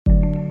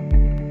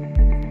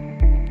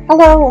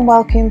Hello and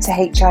welcome to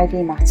HIV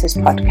Matters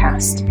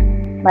podcast.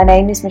 My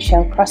name is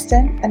Michelle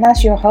Croston, and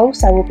as your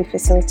host I will be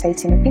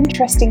facilitating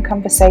interesting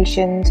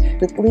conversations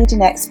with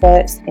leading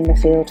experts in the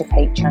field of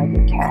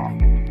HIV care.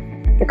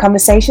 The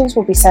conversations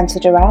will be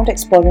centred around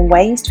exploring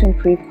ways to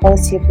improve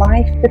quality of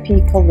life for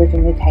people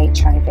living with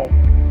HIV.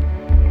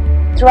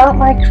 Throughout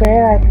my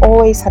career I've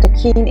always had a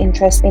keen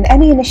interest in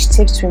any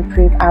initiatives to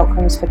improve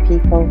outcomes for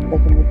people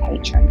living with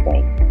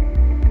HIV,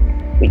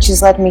 which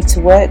has led me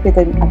to work with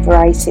a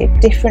variety of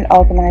different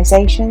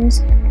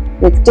organisations,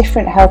 with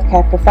different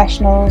healthcare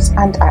professionals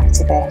and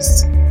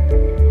activists.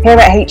 Here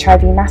at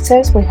HIV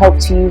Matters, we hope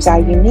to use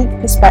our unique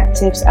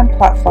perspectives and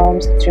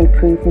platforms to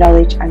improve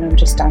knowledge and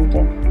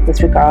understanding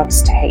with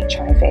regards to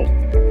HIV.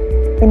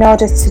 In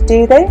order to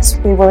do this,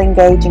 we will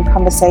engage in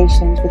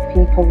conversations with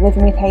people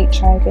living with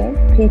HIV,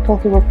 people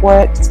who have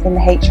worked in the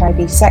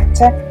HIV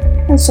sector,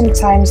 and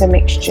sometimes a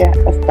mixture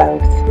of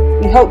both.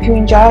 We hope you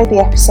enjoy the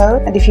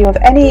episode, and if you have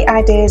any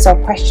ideas or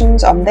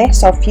questions on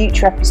this or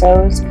future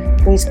episodes,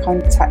 please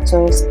contact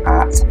us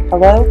at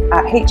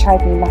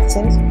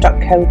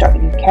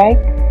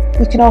hello@hivmatters.co.uk.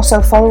 You can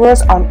also follow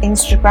us on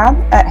Instagram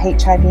at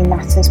HIV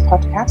Matters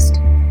Podcast,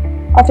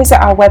 or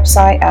visit our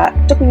website at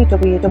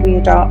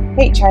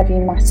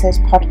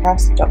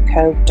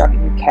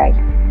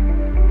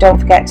www.hivmatterspodcast.co.uk. Don't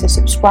forget to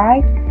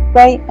subscribe,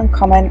 rate and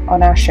comment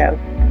on our show.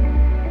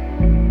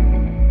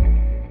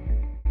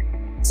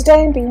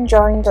 Today I'm being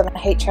joined on the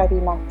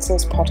HIV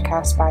Matters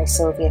podcast by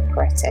Silvia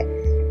Petretti.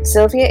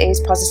 Silvia is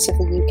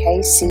Positively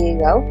UK's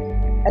CEO,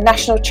 a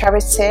national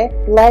charity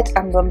led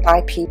and run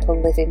by people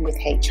living with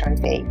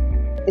HIV.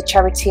 The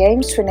charity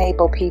aims to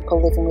enable people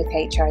living with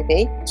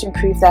HIV to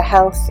improve their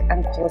health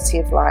and quality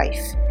of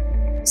life.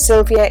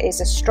 Silvia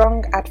is a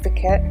strong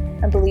advocate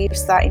and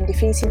believes that in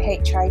defeating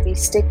HIV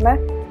stigma,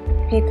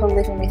 people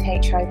living with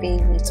HIV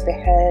need to be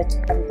heard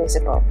and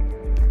visible.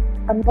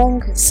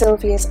 Among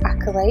Silvia's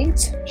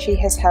accolades, she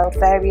has held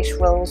various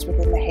roles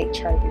within the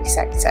HIV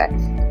sector.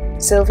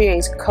 Silvia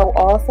is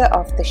co-author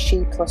of the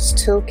She Plus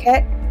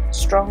Toolkit,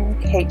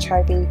 Strong,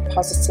 HIV,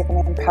 Positive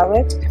and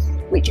Empowered,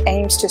 which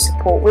aims to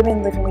support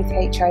women living with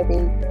HIV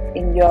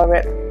in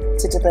Europe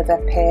to deliver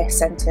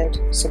peer-centred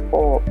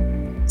support.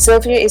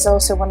 Silvia is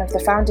also one of the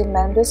founding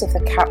members of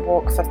the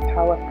Catwalk for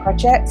Power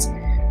project,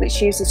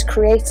 which uses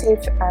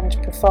creative and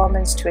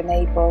performance to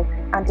enable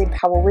and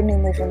empower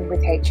women living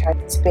with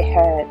HIV to be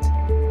heard.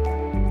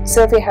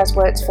 Silvia has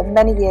worked for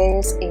many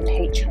years in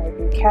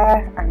HIV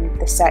care and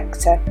the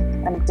sector,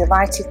 and I'm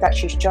delighted that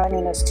she's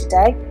joining us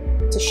today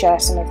to share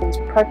some of these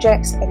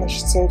projects,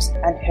 initiatives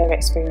and her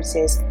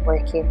experiences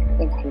working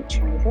in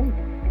HIV.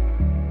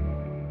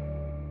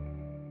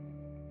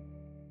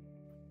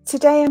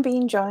 Today I'm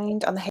being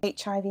joined on the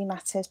HIV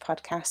Matters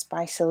podcast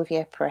by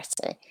Silvia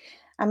Petretti.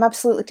 I'm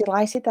absolutely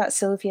delighted that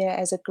Silvia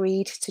has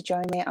agreed to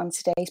join me on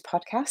today's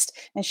podcast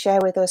and share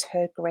with us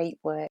her great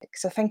work.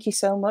 So thank you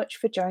so much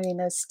for joining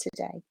us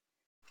today.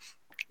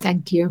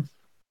 Thank you.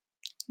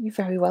 You're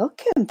very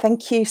welcome.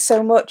 Thank you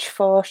so much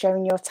for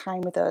sharing your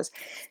time with us.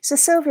 So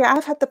Silvia,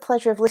 I've had the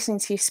pleasure of listening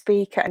to you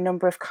speak at a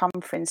number of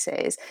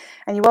conferences,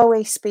 and you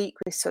always speak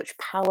with such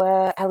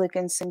power,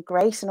 elegance and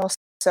grace, and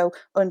also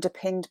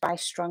underpinned by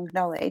strong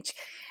knowledge.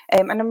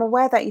 And I'm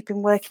aware that you've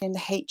been working in the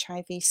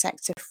HIV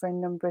sector for a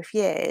number of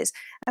years.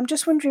 I'm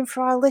just wondering,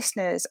 for our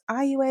listeners,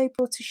 are you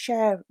able to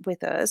share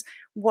with us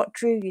what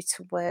drew you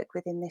to work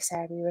within this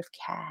area of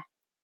care?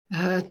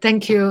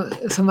 Thank you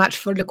so much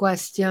for the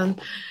question.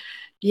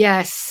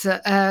 Yes,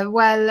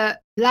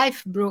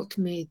 life brought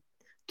me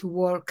to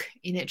work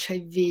in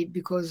HIV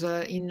because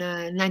in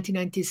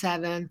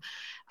 1997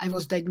 I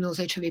was diagnosed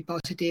HIV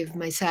positive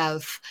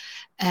myself.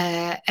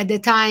 At the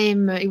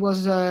time, it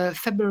was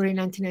February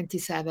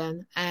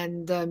 1997,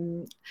 and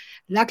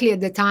luckily at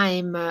the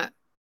time,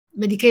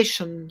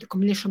 the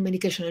combination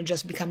medication had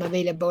just become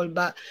available,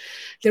 but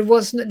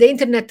the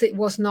internet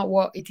was not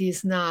what it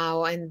is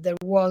now, and I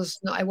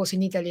was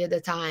in Italy at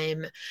the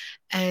time,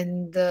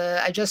 and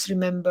I just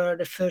remember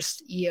the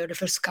first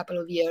couple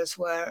of years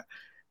were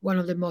one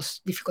of the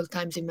most difficult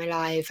times in my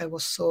life. I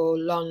was so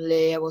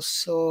lonely, I was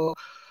so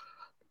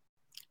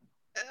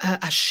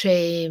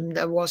ashamed,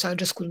 I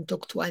just couldn't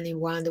talk to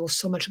anyone. There was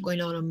so much going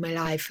on in my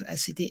life,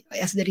 as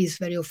there is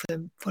very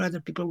often for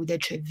other people with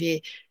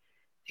HIV.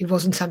 It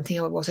wasn't something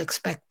I was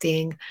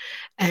expecting.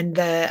 And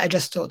I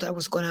just thought I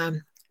was going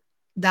to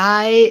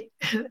die,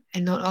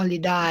 and not only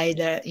die,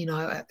 that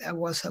I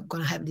was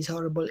going to have this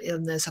horrible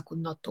illness I could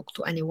not talk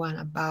to anyone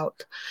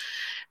about.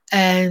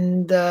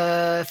 And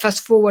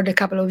fast forward a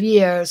couple of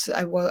years,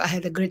 I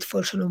had a great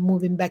fortune of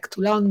moving back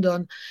to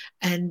London,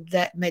 and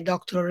that my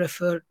doctor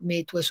referred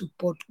me to a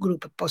support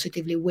group of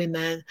Positively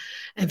Women.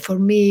 And for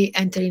me,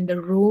 entering the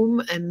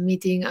room and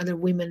meeting other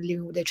women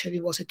living with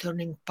HIV was a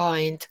turning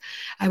point.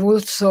 I've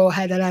also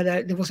had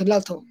there was a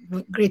lot of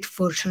great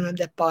fortune at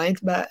that point,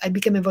 but I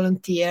became a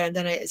volunteer and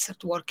then I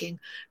started working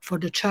for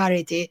the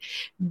charity.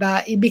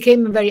 But it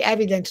became very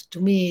evident to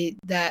me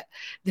that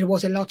there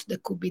was a lot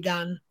that could be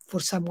done for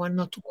someone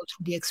not to go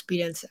through the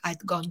experience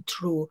I'd gone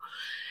through.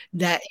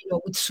 That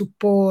with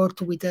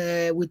support, with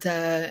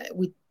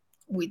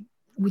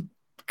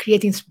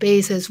creating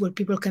spaces where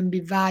people can be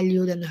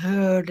valued and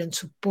heard and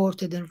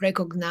supported and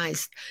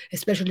recognized,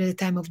 especially at the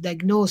time of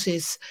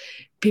diagnosis,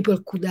 people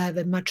could have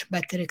a much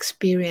better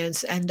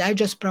experience. And I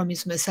just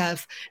promised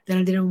myself that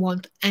I didn't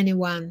want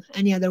anyone,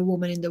 any other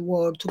woman in the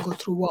world to go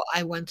through what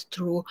I went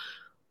through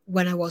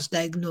when I was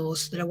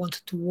diagnosed, that I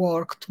wanted to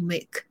work to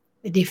make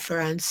a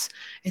difference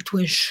and to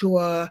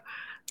ensure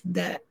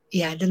that,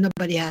 yeah, that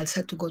nobody else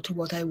had to go through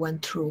what I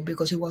went through,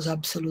 because it was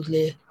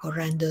absolutely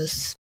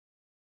horrendous.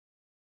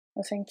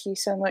 Well, thank you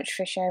so much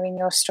for sharing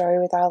your story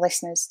with our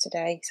listeners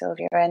today,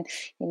 Silvia. And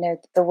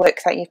the work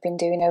that you've been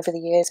doing over the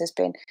years has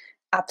been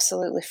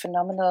absolutely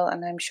phenomenal,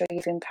 and I'm sure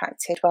you've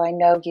impacted. Well, I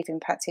know you've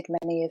impacted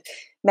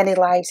many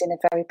lives in a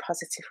very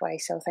positive way.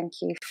 So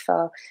thank you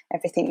for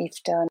everything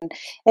you've done.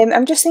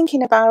 I'm just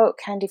thinking about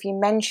you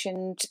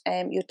mentioned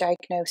your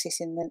diagnosis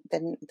in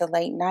the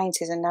late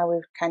 90s, and now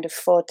we're kind of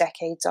 4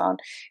 decades on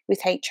with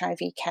HIV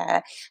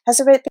care. Has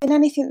there been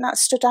anything that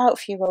stood out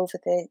for you over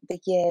the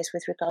years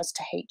with regards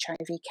to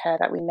HIV care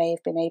that we may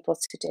have been able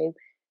to do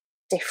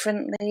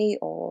differently,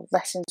 or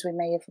lessons we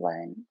may have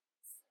learned?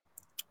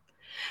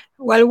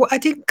 Well, I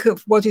think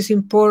what is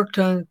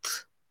important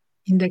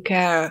in the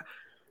care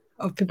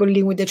of people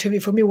living with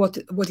HIV, for me, what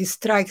it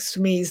strikes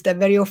me is that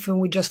very often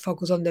we just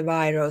focus on the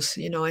virus,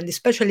 and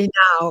especially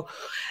now,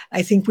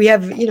 I think we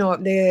have,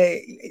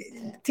 the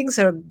things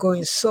are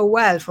going so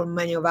well for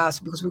many of us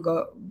because we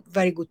got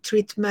very good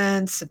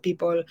treatments.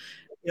 People,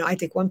 I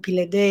take 1 pill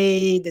a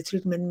day. The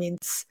treatment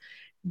means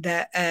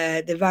that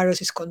the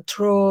virus is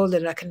controlled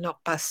and I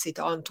cannot pass it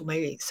on to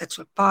my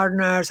sexual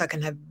partners. I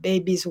can have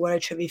babies who are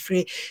HIV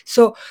free.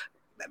 So,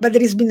 but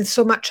there has been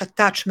so much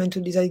attachment to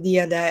this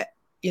idea that,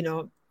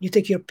 you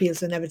take your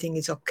pills and everything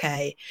is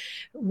okay.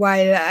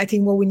 While I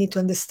think what we need to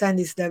understand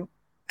is that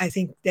I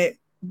think that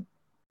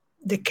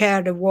the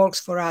care that works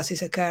for us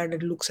is a care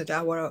that looks at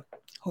our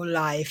whole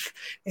life,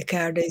 a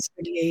care that is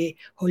really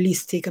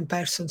holistic and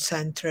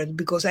person-centered.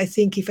 Because I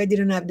think if I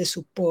didn't have the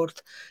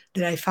support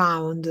that I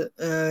found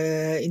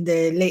in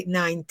the late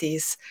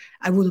 90s,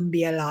 I wouldn't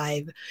be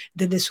alive.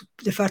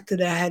 The fact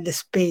that I had the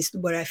space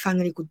where I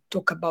finally could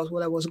talk about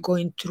what I was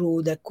going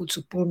through, that could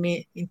support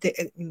me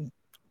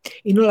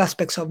in all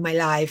aspects of my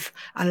life,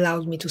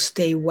 allowed me to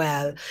stay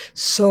well.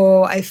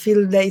 So I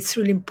feel that it's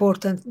really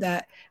important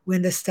that we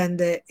understand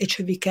that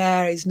HIV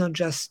care is not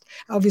just,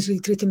 obviously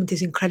treatment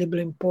is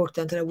incredibly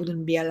important and I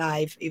wouldn't be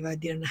alive if I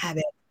didn't have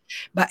it.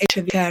 But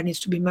HIV care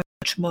needs to be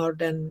much more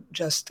than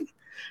just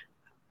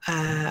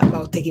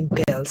about taking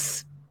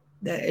pills.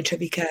 The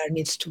HIV care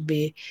needs to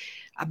be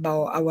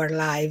about our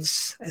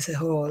lives as a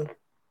whole.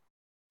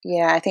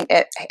 Yeah, I think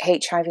at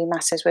HIV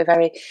Matters, we're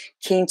very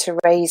keen to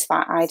raise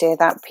that idea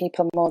that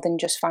people are more than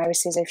just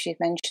viruses. If you've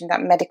mentioned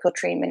that medical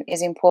treatment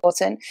is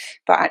important,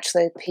 but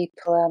actually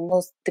people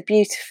are the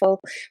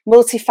beautiful,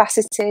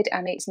 multifaceted,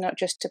 and it's not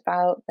just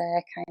about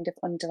their kind of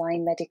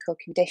underlying medical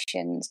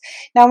conditions.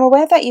 Now, I'm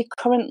aware that you're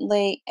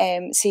currently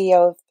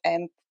CEO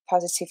of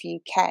Positive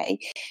UK,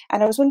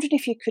 and I was wondering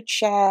if you could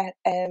share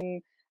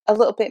a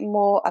little bit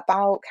more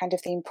about kind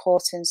of the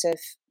importance of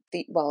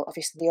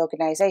obviously the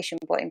organisation,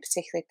 but in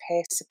particular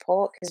peer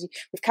support, because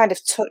we've kind of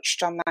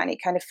touched on that, and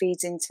it kind of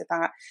feeds into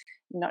that,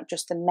 not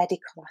just the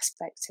medical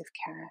aspect of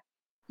care.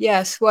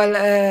 Yes,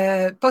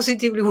 well,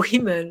 Positively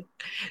Women,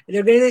 the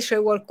organization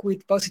I work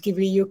with,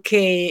 Positively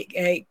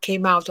UK,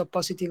 came out of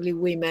Positively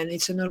Women.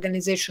 It's an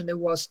organization that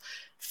was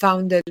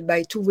founded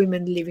by 2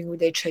 women living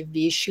with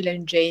HIV, Sheila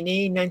and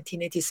Janie, in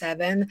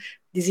 1987.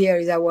 This year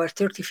is our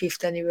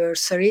 35th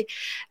anniversary.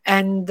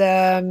 And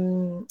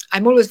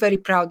I'm always very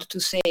proud to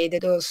say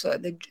that also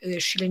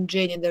Sheila and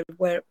Janie, they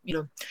were,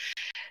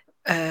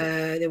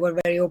 they were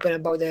very open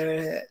about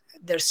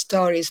their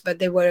stories, but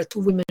they were 2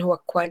 women who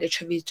acquired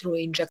HIV through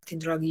injecting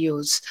drug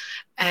use.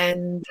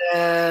 And,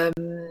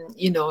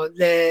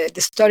 the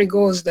story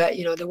goes that,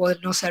 there were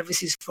no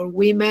services for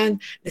women.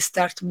 They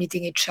start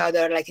meeting each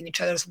other, like in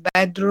each other's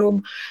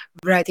bedroom,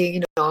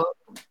 writing,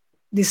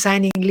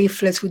 designing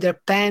leaflets with their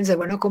pens. There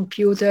were no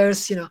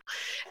computers,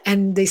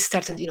 and they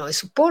started, a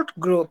support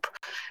group.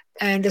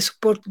 And the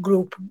support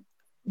group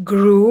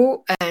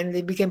grew and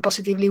it became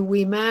Positively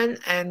Women.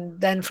 And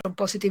then from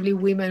Positively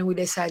Women, we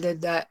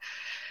decided that,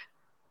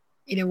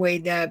 in a way,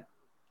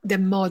 the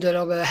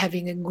model of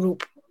having a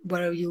group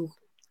where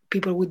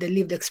people with the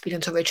lived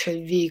experience of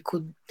HIV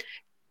could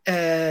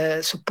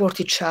support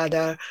each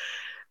other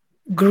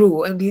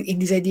grew. And in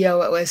this idea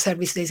of a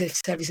service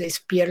that is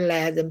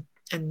peer-led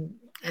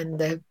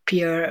and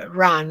peer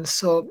run.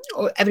 So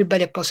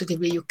everybody at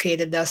Positively UK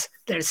that does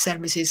their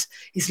services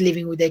is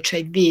living with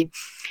HIV.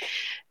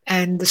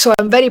 And so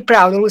I'm very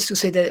proud always to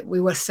say that we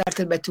were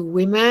started by 2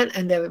 women,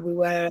 and that we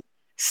were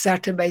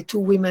started by 2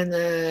 women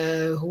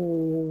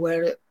who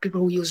were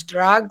people who use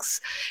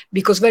drugs,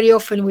 because very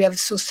often we have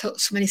so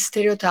many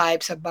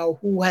stereotypes about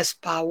who has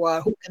power,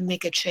 who can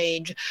make a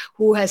change,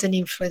 who has an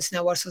influence in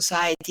our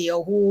society,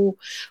 or who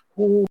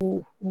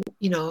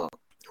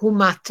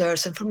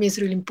matters. And for me, it's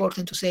really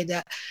important to say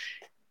that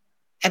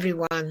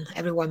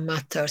everyone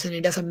matters, and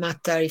it doesn't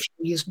matter if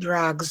you use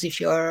drugs,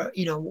 if you're,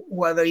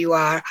 whoever you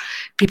are.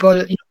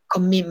 People,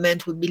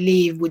 commitment, with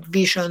belief, with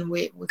vision,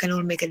 we can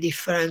all make a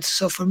difference.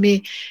 So for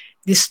me,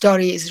 this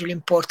story is really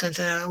important,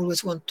 and I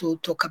always want to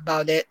talk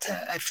about it.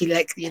 I feel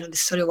like, the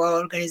story of our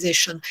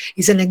organization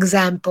is an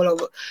example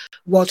of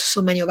what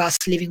so many of us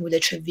living with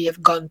HIV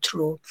have gone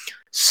through.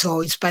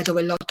 So in spite of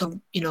a lot of,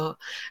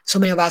 so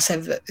many of us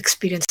have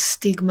experienced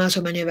stigma,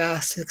 so many of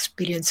us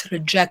experience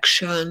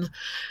rejection,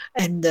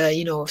 and,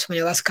 so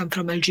many of us come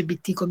from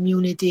LGBT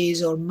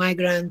communities or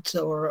migrants,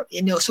 or,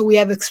 so we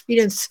have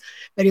experienced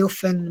very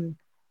often,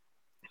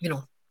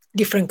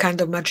 different kind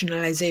of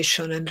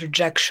marginalization and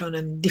rejection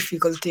and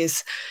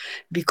difficulties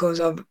because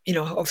of,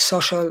 of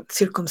social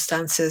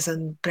circumstances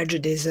and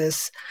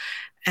prejudices.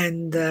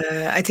 And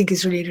I think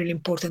it's really, really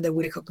important that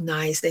we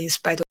recognize that in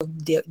spite of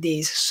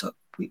these, so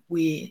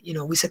we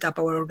set up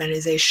our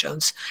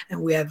organizations,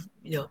 and we have,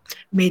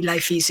 made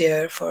life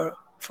easier for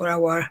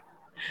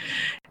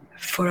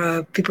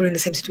people in the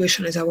same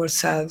situation as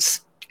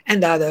ourselves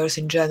and others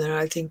in general.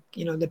 I think,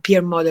 the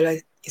peer model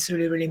is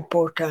really, really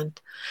important.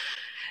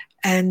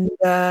 And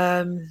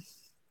for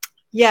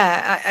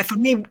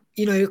me,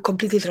 it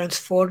completely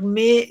transformed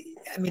me.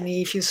 I mean,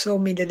 if you saw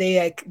me the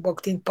day I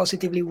walked in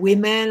Positively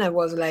Women, I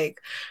was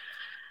like,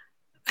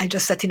 I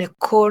just sat in a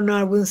corner.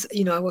 I was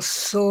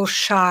so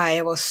shy.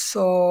 I was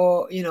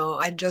so,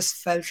 I just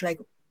felt like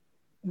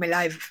my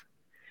life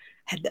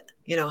had,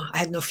 I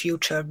had no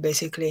future,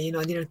 basically.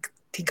 I didn't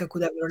think I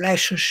could have a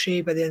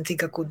relationship. I didn't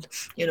think I could,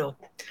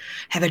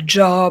 have a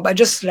job. I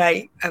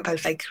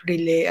felt like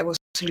really, I was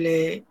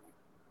really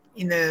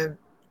in a,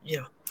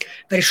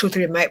 very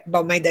shortly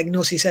about my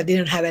diagnosis. I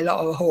didn't have a lot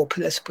of hope,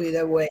 let's put it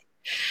that way.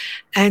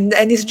 And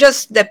it's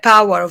just the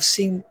power of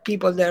seeing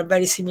people that are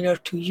very similar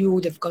to you.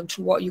 They've gone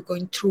through what you're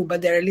going through,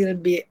 but they're a little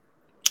bit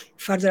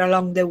further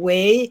along the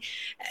way,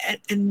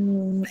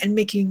 and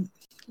making,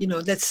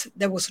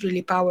 that was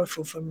really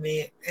powerful for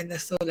me. And I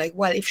thought, like,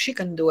 well, if she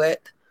can do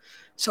it,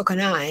 so can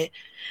I.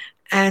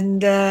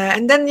 And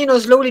then,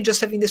 slowly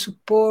just having the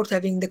support,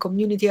 having the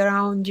community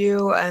around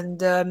you, and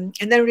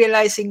then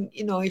realizing,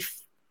 if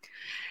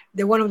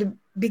one of the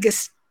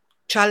biggest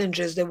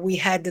challenges that we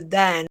had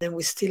then and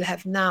we still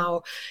have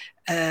now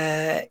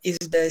is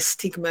the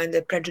stigma and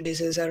the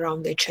prejudices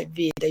around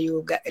HIV, that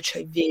you get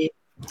HIV,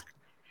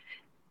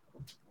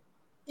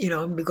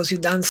 because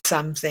you've done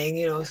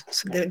something,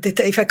 so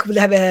if I could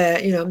have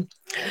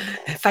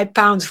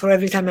 £5 for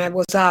every time I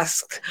was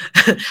asked,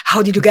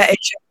 how did you get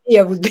HIV,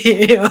 I would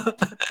be,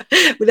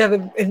 would have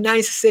a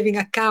nice saving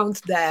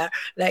account there,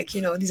 like,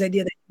 this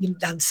idea that you've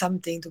done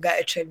something to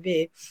get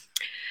HIV.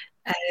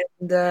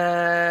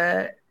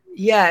 And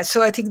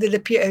so I think that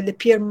the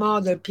peer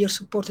model, peer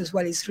support as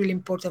well, is really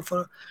important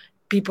for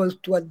people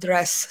to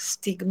address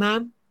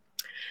stigma,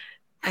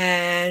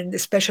 and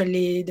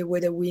especially the way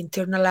that we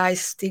internalize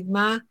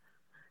stigma.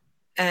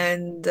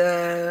 And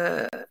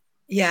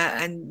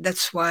and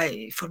that's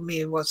why for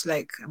me it was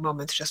like a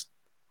moment, just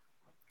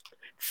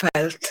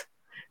felt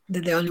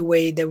that the only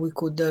way that we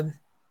could that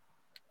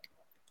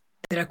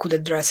I could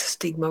address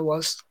stigma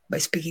was by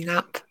speaking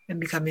up and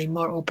becoming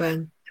more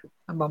open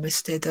about my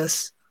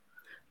status.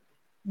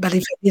 But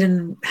if I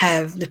didn't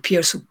have the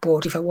peer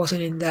support, if I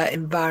wasn't in that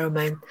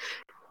environment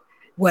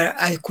where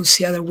I could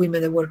see other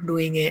women that were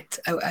doing it,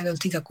 I don't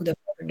think I could have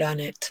ever done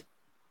it.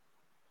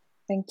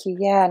 Thank you.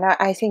 Yeah, and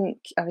I think,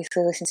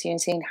 obviously, listening to you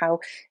and seeing how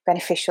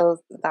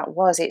beneficial that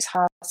was, it's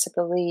hard to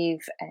believe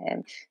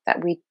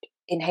that we,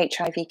 in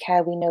HIV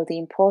care, we know the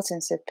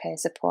importance of peer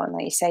support, and,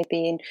 like you say,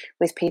 being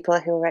with people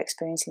who are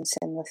experiencing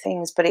similar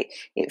things. But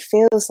it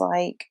feels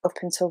like up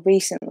until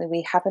recently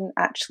we haven't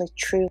actually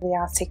truly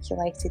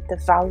articulated the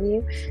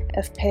value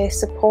of peer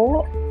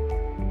support.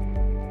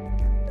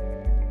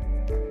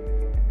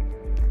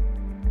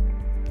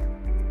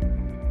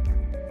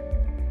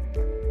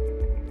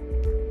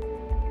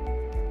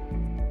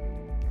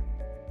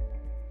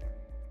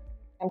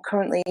 I'm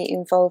currently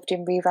involved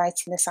in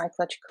rewriting the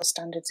psychological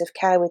standards of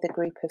care with a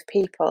group of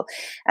people,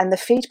 and the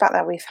feedback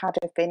that we've had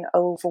have been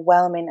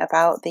overwhelming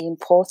about the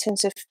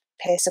importance of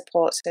peer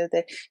support. So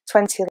the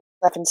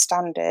 2011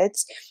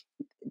 standards,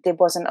 there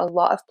wasn't a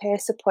lot of peer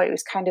support. It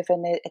was kind of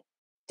an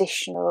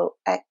additional,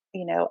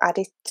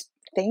 added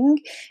thing.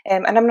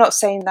 And I'm not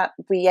saying that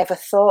we ever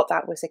thought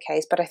that was the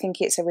case, but I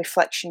think it's a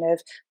reflection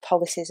of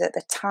policies at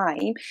the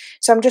time.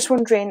 So I'm just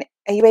wondering,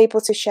 are you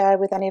able to share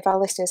with any of our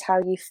listeners how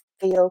you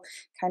feel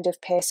kind of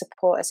peer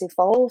support has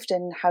evolved,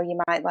 and how you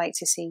might like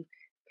to see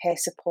peer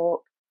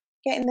support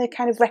getting the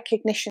kind of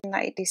recognition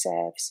that it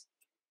deserves?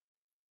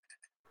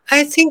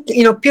 I think,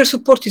 peer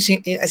support is,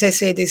 as I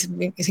said, is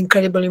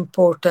incredibly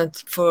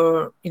important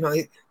for,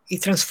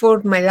 it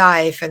transformed my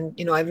life. And,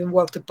 I've been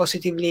worked at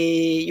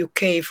Positively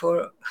UK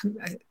for,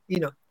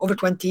 over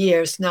 20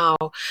 years now.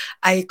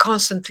 I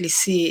constantly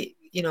see,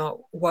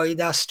 what it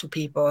does to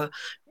people.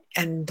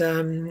 And,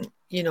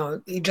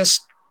 it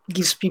just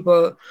gives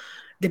people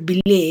the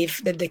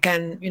belief that they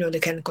can, they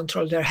can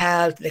control their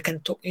health, they can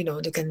talk,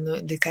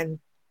 they can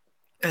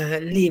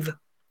live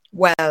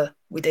well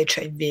with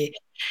HIV.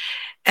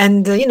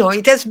 And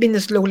it has been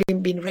slowly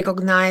been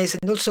recognized,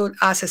 and also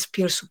us as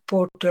peer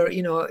supporter,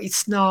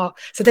 it's not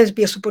sometimes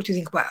peer support, you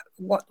think, well,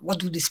 what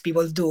do these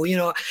people do,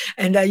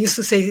 and I used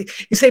to say,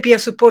 you say peer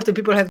support, and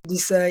people have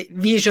this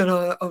vision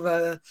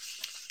of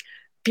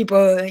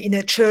people in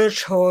a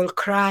church hall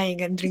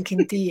crying and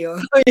drinking tea, or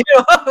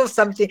or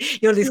something,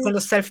 this kind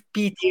of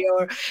self-pity,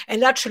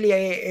 and actually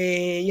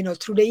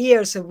through the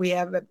years we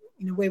have,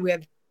 in a way, we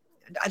have,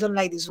 I don't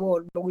like this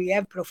word, but we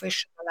have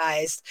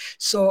professionalized.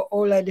 So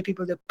all the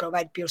people that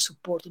provide peer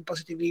support in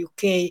Positively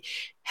UK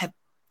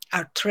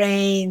are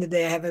trained.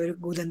 They have a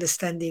good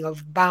understanding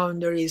of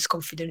boundaries,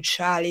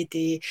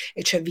 confidentiality,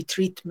 HIV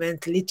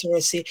treatment,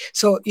 literacy.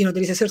 So there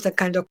is a certain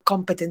kind of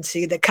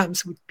competency that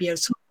comes with peer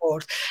support.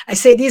 I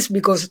say this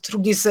because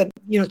through this,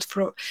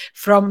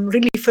 from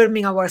really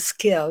firming our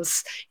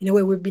skills, in a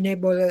way, we've been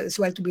able as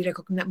well to be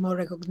more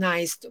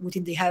recognized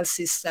within the health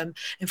system.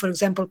 And for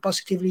example,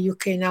 Positively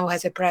UK now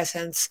has a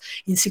presence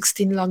in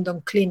 16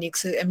 London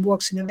clinics and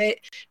works in a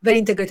very, very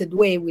integrated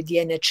way with the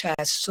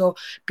NHS. So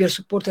peer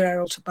supporters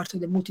are also part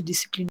of the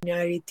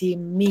multidisciplinary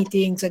team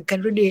meetings, and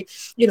can really,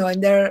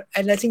 and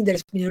I think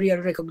there's been a real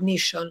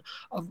recognition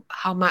of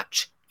how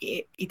much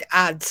it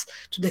adds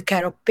to the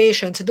care of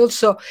patients, and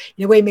also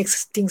in a way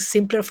makes things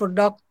simpler for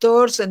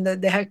doctors and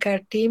the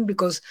healthcare team,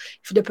 because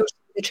if the person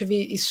with HIV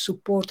is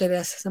supported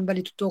as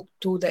somebody to talk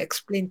to, that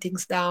explain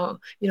things down,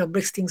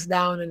 breaks things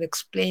down and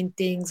explain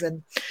things,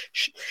 and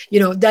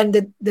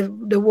then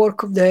the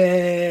work of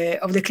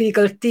the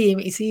clinical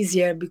team is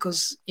easier,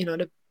 because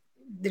there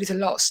is a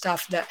lot of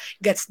stuff that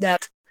gets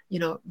dealt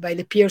by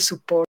the peer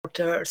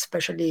supporter,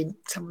 especially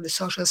some of the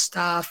social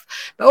stuff,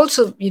 but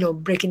also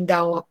breaking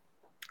down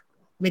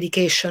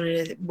medication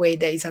in a way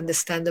that is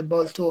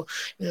understandable to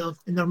a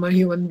normal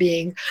human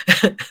being.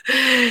 So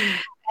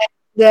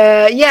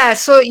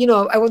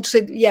I want to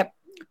say,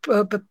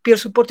 peer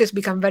support has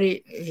become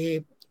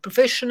very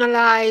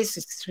professionalized.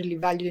 It's really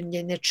valued in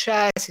the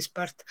NHS.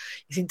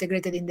 It's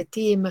integrated in the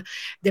team.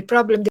 The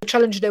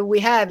challenge that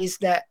we have is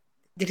that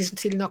there is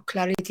still no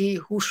clarity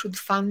who should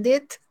fund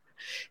it.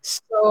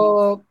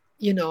 So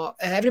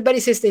everybody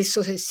says that it's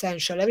so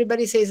essential.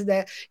 Everybody says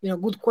that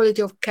good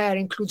quality of care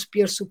includes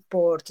peer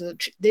support.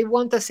 They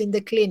want us in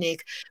the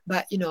clinic,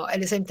 but at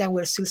the same time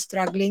we're still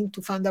struggling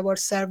to fund our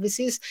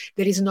services.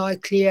 There is no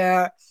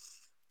clear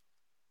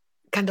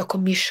kind of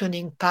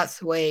commissioning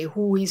pathway.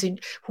 Who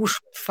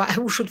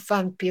should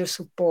fund peer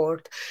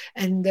support?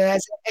 And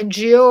as an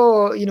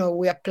NGO,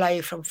 we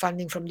apply from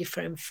funding from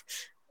different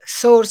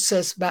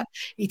sources, but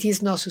it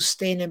is not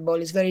sustainable.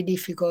 It's very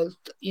difficult,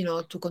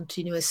 to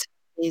continue a service,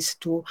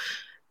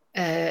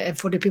 and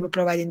for the people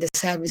providing the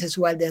service as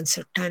well, the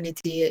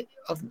uncertainty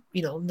of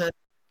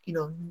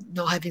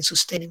not having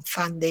sustaining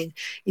funding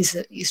is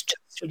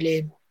just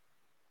really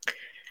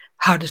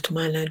harder to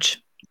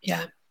manage.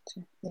 Yeah,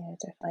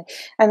 definitely.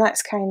 And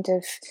that's kind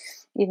of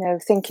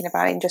thinking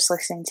about it and just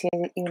listening to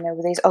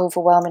with these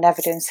overwhelming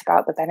evidence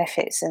about the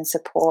benefits and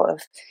support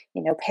of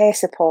peer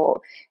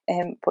support,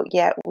 but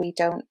yet we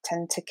don't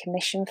tend to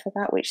commission for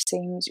that, which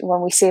seems,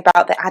 when we see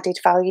about the added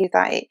value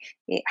that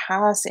it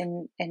has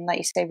in like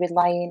you say,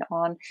 relying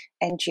on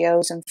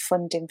NGOs and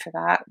funding for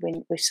that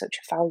with such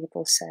a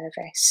valuable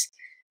service.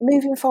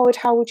 Moving forward,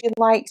 how would you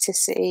like to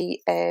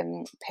see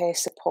peer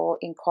support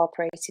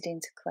incorporated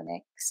into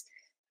clinics?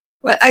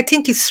 Well, I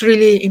think it's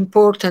really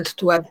important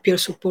to have peer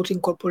support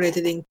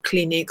incorporated in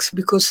clinics,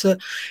 because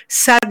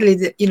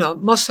sadly,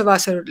 most of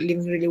us are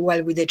living really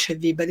well with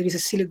HIV, but there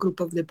is still a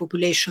group of the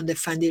population that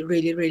find it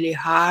really, really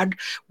hard.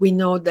 We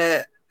know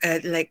that,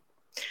 I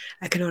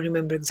cannot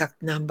remember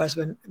exact numbers,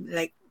 but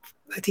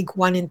I think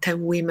 1 in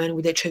 10 women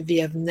with HIV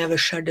have never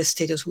shared the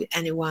status with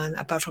anyone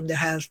apart from the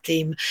health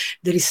team.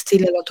 There is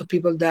still a lot of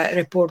people that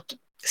report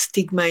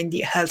stigma in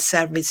the health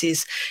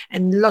services,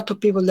 and a lot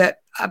of people that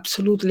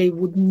absolutely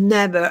would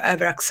never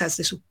ever access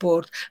the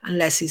support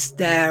unless it's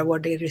there where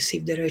they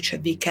receive their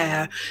HIV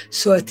care.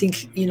 So I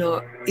think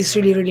it's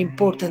really, really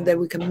important that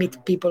we can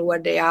meet people where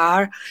they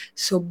are.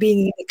 So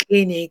being in the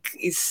clinic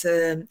is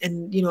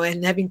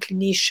and having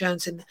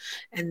clinicians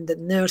and the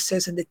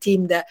nurses and the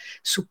team that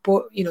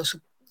support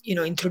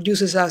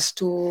introduces us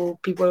to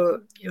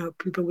people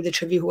with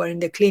HIV who are in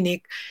the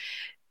clinic,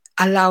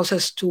 allows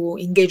us to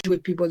engage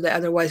with people that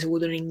otherwise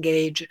wouldn't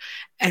engage.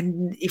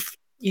 And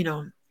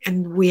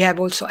and we have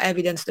also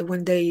evidence that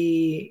when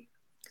they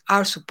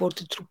are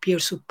supported through peer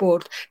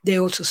support, they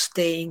also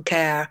stay in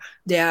care.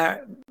 They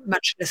are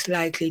much less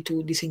likely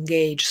to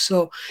disengage.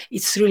 So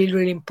it's really,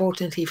 really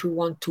important if we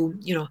want to,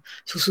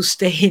 to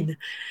sustain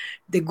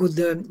the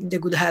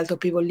good health of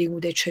people living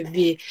with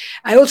HIV.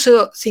 I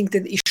also think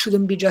that it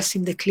shouldn't be just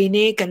in the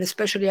clinic, and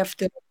especially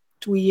after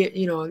 2 years,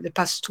 the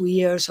past 2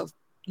 years of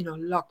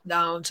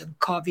lockdowns and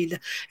COVID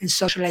and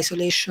social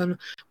isolation,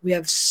 we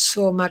have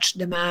so much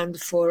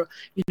demand for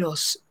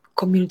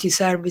community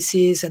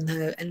services and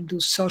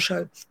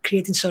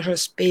creating social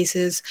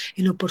spaces,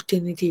 an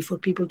opportunity for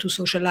people to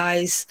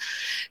socialize.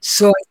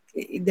 So I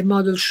the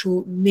model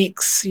should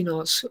mix,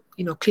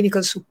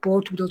 clinical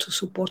support with also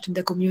support in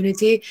the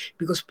community,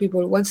 because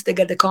people, once they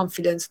get the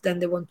confidence, then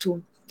they want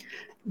to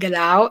get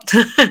out.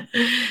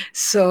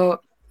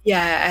 So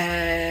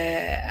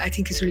yeah, I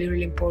think it's really,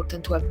 really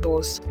important to have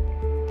both.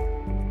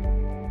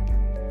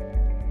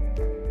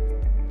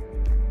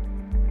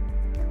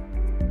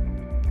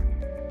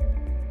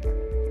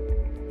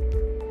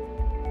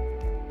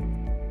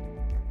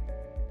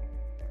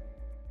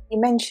 You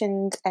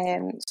mentioned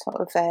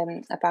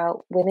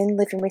about women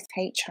living with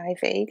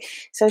HIV.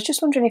 So I was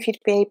just wondering if you'd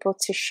be able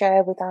to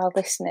share with our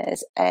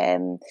listeners a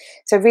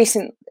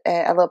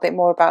little bit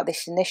more about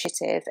this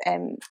initiative.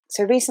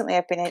 So recently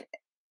I've been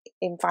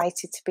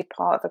invited to be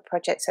part of a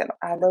project at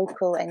our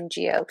local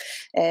NGO,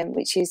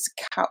 which is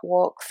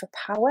Catwalk for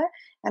Power.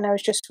 And I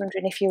was just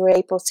wondering if you were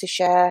able to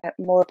share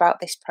more about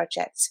this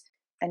project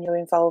and your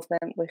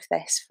involvement with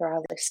this for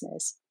our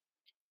listeners.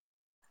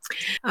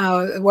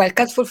 Well,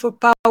 Catfall for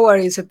Power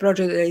is a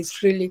project that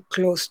is really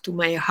close to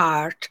my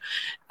heart.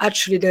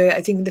 Actually,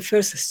 I think the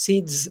first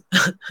seeds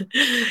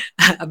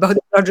about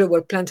the project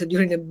were planted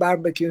during a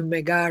barbecue in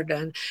my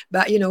garden.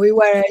 But we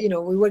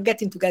were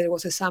getting together. It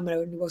was a summer,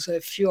 and it was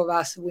a few of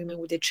us, women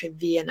with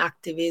HIV and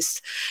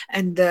activists,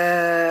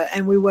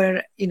 and we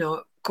were,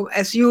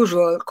 as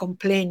usual,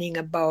 complaining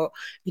about,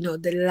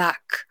 the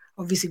lack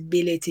of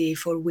visibility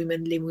for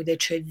women living with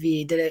HIV.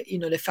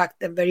 The fact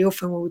that very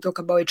often when we talk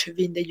about HIV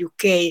in the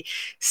UK,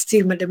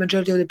 still the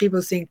majority of the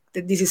people think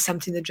that this is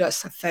something that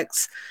just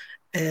affects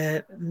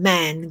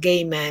men,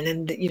 gay men,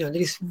 and there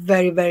is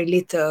very, very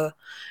little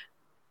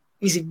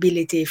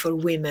visibility for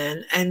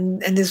women,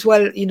 and as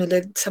well,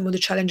 that some of the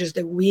challenges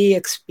that we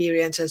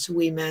experience as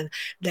women,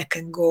 that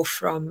can go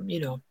from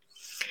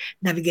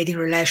navigating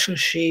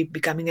relationship,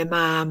 becoming a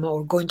mom,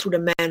 or going through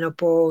the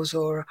menopause,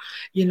 or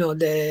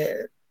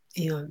the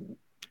you know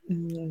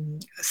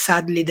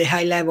sadly the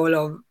high level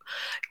of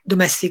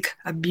domestic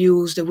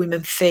abuse that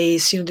women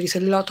face. There is a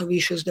lot of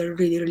issues that are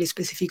really, really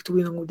specific to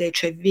women with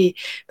HIV,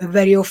 but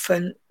very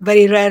often,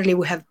 very rarely,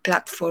 we have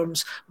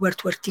platforms where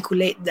to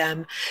articulate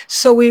them.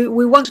 So we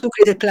wanted to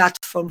create a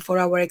platform for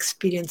our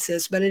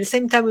experiences, but at the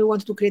same time, we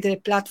wanted to create a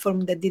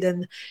platform that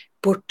didn't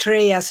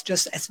portray us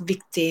just as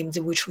victims,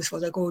 which was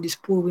like, oh, these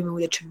poor women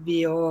with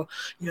HIV, or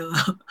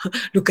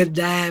look at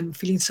them,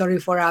 feeling sorry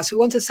for us. We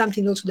wanted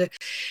something also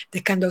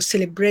that kind of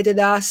celebrated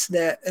us,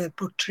 that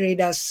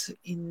portrayed us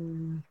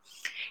in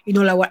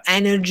all our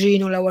energy,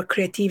 in all our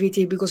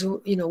creativity, because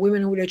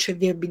women with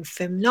HIV have been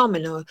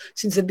phenomenal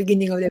since the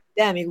beginning of the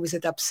epidemic. We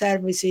set up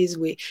services,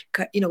 we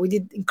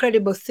did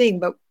incredible things,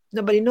 but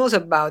nobody knows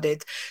about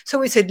it. So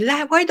we said,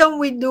 why don't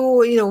we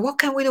do, what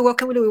can we do? What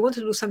can we do? We want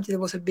to do something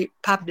that was a bit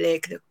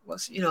public, that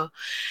was,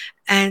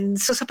 and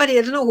so somebody,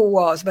 I don't know who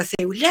was, but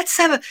say, let's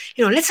have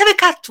a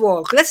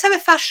catwalk, let's have a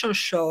fashion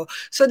show.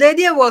 So the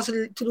idea was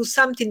to do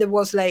something that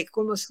was like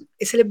almost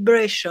a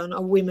celebration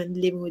of women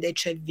living with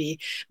HIV,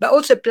 but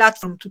also a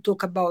platform to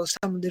talk about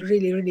some of the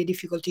really, really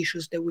difficult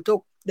issues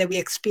that we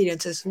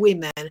experience as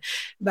women.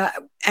 But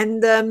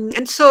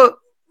and so.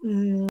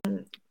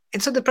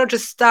 And so the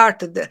project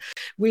started.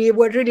 We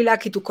were really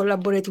lucky to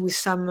collaborate with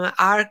some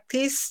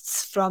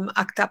artists from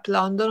ACT UP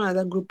London,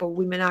 another group of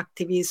women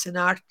activists and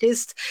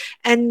artists.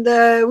 And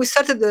we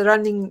started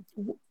running,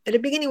 at the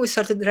beginning, we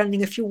started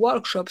running a few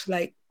workshops,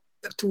 like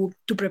to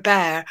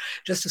prepare,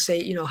 just to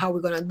say, how we're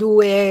going to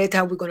do it,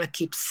 how we're going to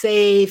keep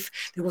safe.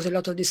 There was a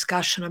lot of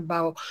discussion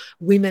about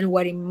women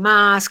wearing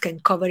masks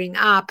and covering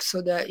up,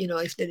 so that,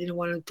 if they didn't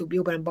want to be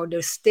open about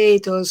their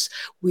status.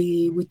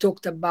 We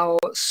talked about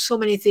so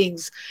many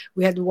things.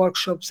 We had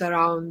workshops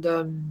around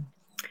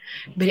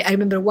but I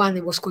remember one,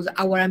 it was called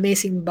Our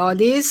Amazing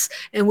Bodies,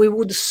 and we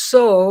would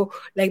sew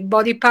like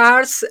body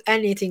parts,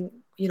 anything,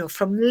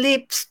 from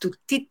lips to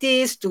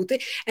titties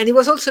and it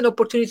was also an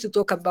opportunity to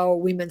talk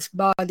about women's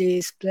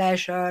bodies,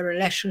 pleasure,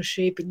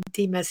 relationship,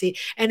 intimacy,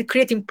 and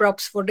creating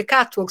props for the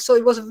catwalk. So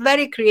it was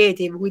very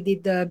creative. We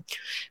did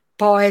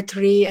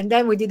poetry, and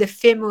then we did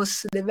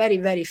the very,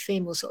 very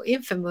famous or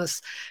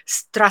infamous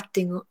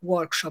strutting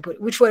workshop,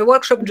 which were a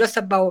workshop just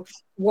about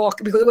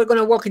walk, because we were going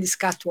to walk in this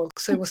catwalk.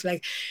 So it was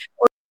like,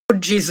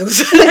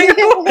 Jesus, how are we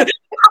going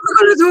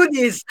to do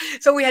this?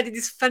 So we had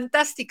this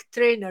fantastic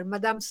trainer,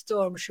 Madame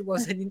Storm. She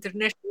was an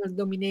international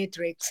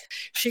dominatrix.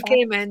 She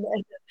came and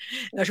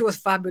she was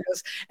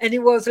fabulous. And it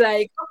was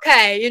like,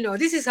 okay,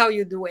 this is how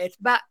you do it.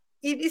 But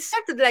it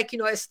started like,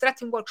 a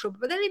strutting workshop,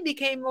 but then it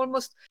became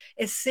almost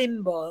a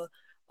symbol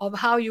of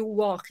how you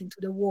walk into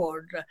the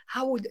world.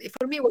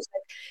 For me, it was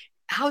like,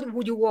 how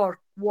would you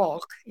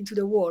walk into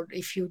the world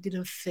if you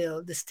didn't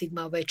feel the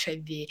stigma of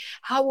HIV?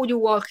 How would you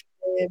walk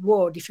the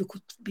world if you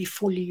could be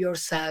fully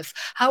yourself?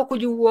 How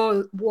could you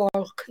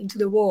walk into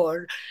the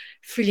world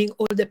feeling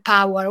all the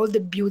power, all the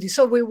beauty?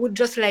 So we would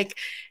just like,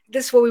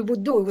 that's what we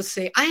would do. We would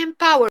say, I am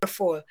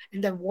powerful,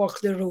 and then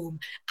walk the room.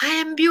 I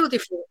am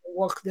beautiful,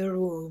 walk the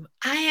room.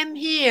 I am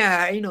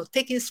here,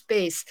 taking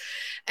space.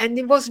 And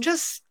it was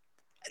just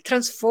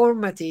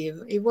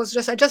transformative. It was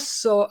just, I just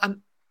saw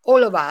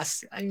all of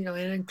us, and I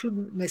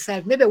include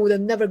myself. Maybe I would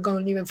have never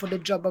gone even for the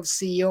job of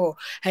CEO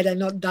had I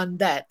not done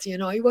that.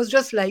 It was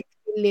just like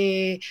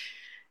really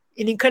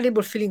an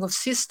incredible feeling of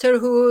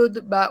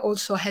sisterhood, but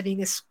also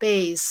having a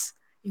space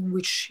in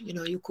which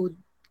you could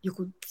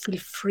feel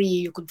free,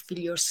 you could feel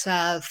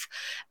yourself.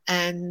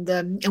 And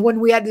when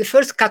we had the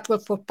first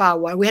Catwalk for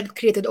Power, we had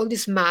created all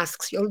these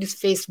masks, all these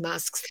face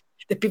masks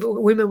that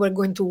women were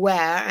going to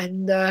wear,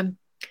 and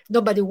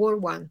nobody wore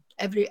one.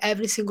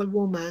 Every single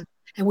woman,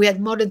 and we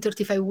had more than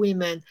 35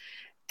 women.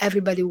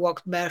 Everybody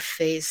walked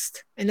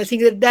barefaced, and I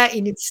think that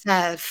in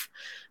itself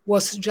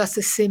was just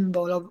a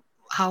symbol of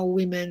how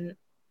women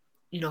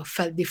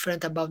felt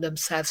different about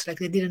themselves. Like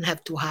they didn't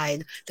have to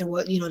hide. They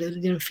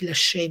didn't feel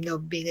ashamed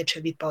of being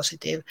HIV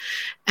positive.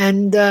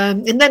 And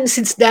then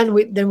since then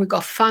we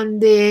got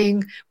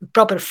funding,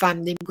 proper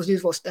funding, because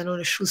this was done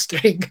on a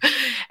shoestring,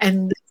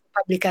 and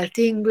Public Health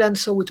England.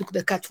 So we took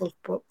the Catwalk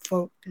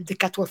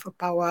for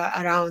Power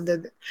around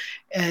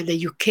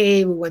the UK.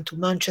 We went to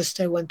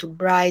Manchester, went to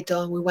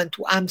Brighton, we went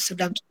to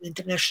Amsterdam to the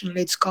International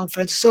AIDS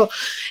Conference. So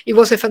it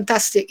was a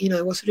fantastic,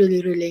 it was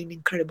really, really an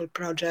incredible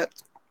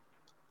project.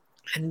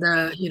 And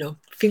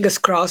fingers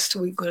crossed,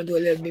 we're gonna do a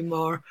little bit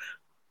more.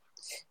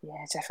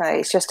 Yeah,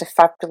 definitely. It's just a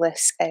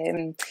fabulous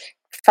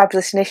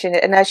initiative.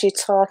 And as you're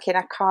talking,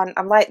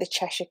 I'm like the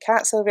Cheshire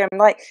Cat, Sylvia. I'm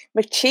like,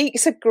 my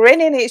cheeks are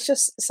grinning. It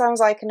just sounds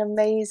like an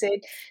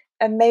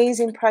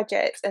amazing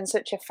project, and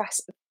such a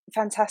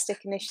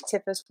fantastic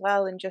initiative as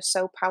well, and just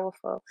so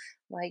powerful,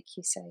 like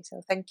you say.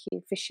 So thank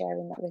you for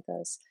sharing that with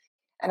us.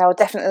 And I will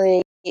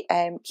definitely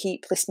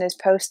keep listeners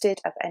posted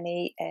of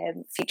any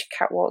future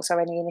catwalks or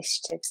any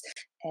initiatives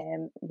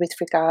with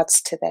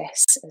regards to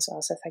this as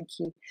well. So thank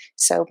you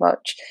so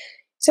much.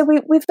 So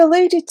we've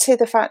alluded to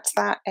the fact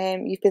that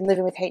you've been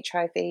living with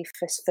HIV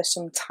for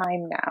some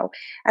time now,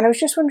 and I was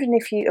just wondering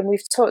and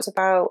we've talked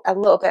about a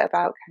little bit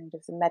about kind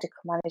of the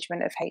medical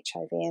management of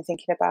HIV and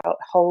thinking about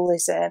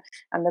holism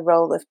and the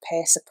role of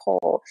peer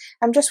support.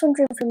 I'm just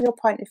wondering, from your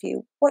point of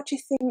view, what do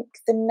you think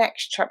the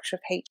next chapter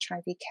of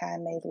HIV care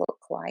may look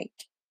like?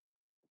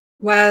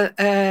 Well,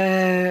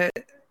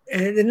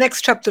 the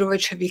next chapter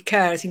of HIV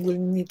care, I think we'll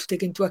need to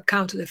take into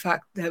account the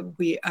fact that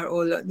we're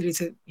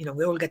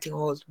all getting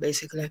old,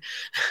 basically,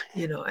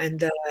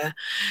 and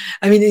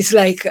I mean, it's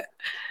like,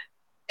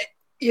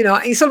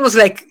 it's almost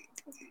like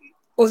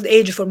old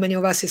age for many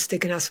of us is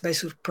taking us by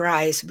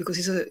surprise,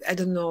 because I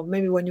don't know,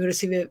 maybe when you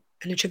receive an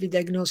HIV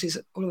diagnosis,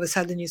 all of a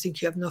sudden you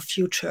think you have no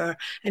future.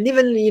 And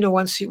even,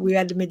 once we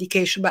had the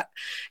medication, but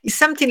it's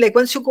something like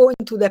once you go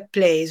into that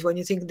place when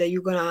you think that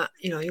you're gonna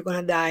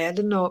die, I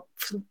don't know.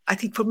 I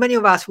think for many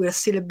of us, we're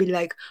still a bit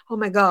like, oh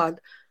my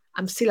God,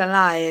 I'm still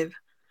alive.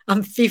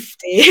 I'm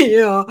 50,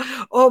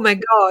 oh my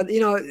God,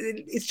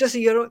 it's just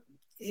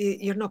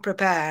you're not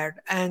prepared,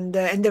 and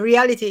the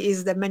reality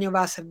is that many of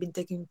us have been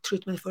taking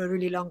treatment for a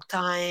really long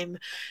time,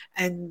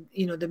 and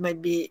there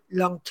might be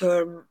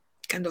long-term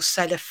kind of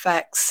side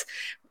effects,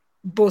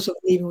 both of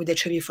living with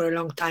HIV for a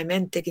long time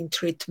and taking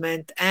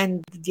treatment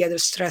and the other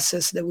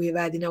stresses that we've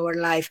had in our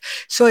life.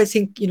 So I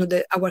think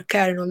that our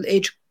care in old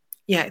age,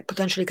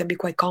 potentially can be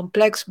quite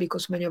complex,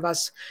 because many of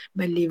us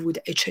may live with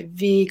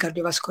HIV,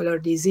 cardiovascular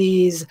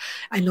disease,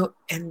 and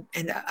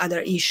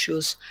other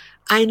issues.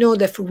 I know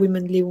that for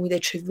women living with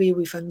HIV,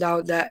 we found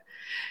out that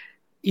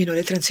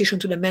the transition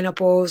to the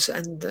menopause,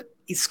 and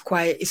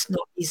it's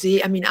not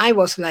easy. I mean, I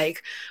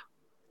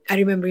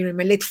remember in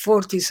my late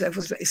 40s,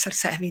 I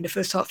started having the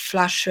first hot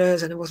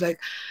flashes, and it was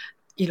like,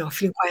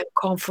 feeling quite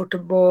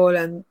uncomfortable,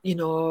 and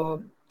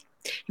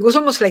it was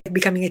almost like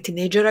becoming a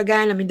teenager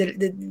again. I mean,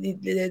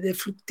 the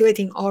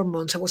fluctuating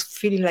hormones. I was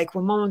feeling like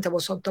one moment I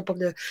was on top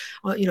of on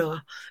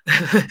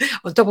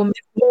top of my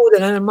mood,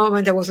 and another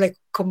moment I was like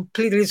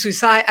completely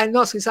suicide. And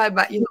not suicide,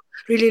 but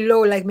really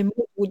low, like my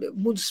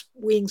mood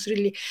swings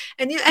really.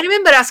 And I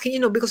remember asking,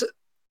 because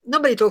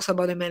nobody talks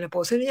about the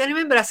menopause. And I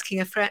remember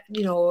asking a friend,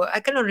 I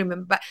cannot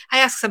remember, but I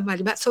asked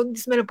somebody, but so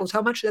this menopause,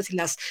 how much does it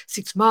last?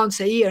 6 months,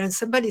 a year? And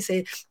somebody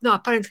said, no,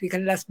 apparently it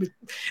can last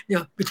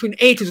between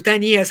 8 to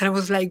 10 years. And I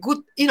was like, good,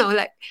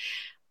 like,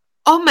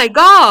 oh my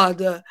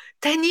God,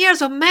 10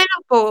 years of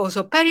menopause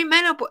or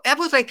perimenopause. I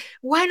was like,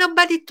 why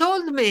nobody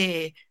told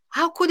me?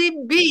 How could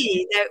it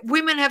be that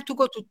women have to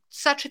go to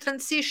such a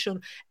transition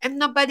and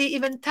nobody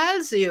even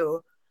tells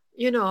you?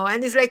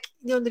 And it's like,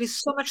 there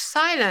is so much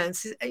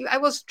silence. I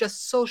was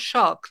just so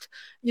shocked.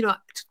 To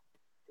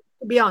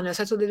be honest,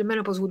 I thought that the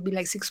menopause would be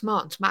like 6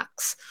 months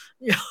max.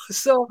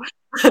 So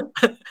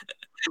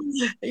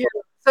yeah.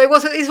 So it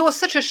was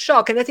such a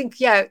shock. And I think,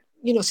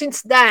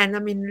 since then, I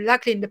mean,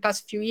 luckily in the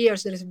past few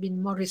years, there has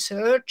been more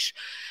research,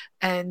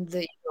 and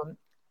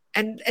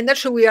and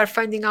actually we are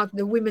finding out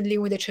that women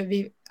living with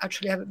HIV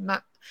actually have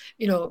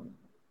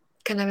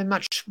can have a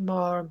much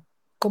more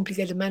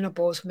complicated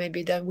menopause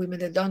maybe than women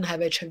that don't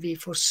have HIV,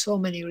 for so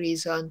many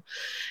reasons.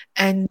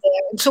 And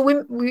so we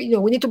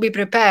need to be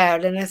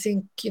prepared. And I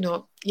think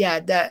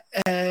that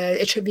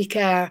HIV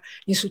care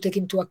needs to take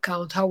into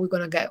account how we're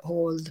going to get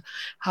old,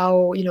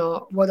 how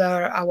what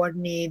are our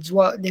needs,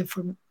 what the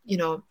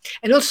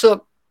and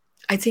also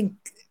I think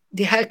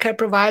the healthcare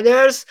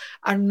providers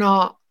are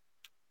not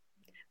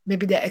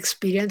maybe the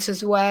experience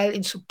as well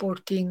in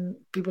supporting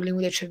people living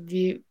with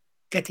HIV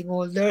getting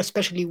older,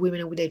 especially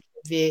women with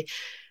HIV.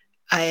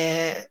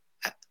 I,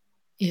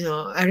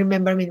 I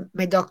remember, I mean,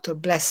 my doctor,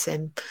 bless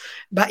him,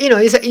 but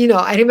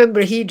I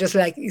remember he just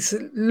like his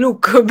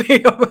look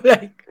me of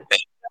like,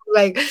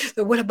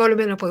 so what about the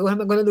menopause? What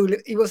am I gonna do?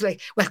 He was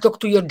like, well, talk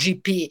to your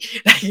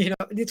GP. Like,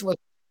 this was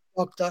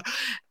doctor,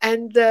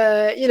 and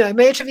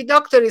my HIV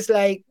doctor is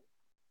like,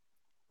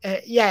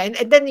 yeah,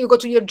 and then you go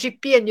to your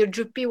GP, and your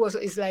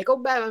GP is like, oh,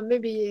 but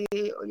maybe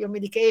your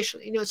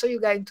medication, so you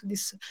get into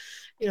this,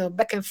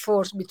 back and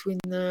forth between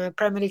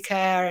primary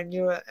care and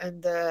your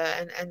and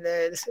HIV,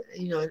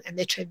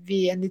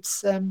 and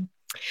it's and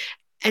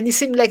it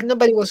seemed like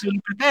nobody was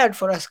really prepared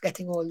for us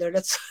getting older.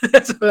 That's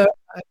that's what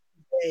I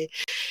would say.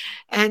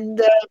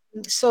 And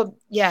so,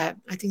 yeah,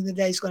 I think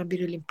that is going to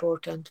be really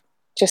important.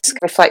 Just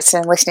reflecting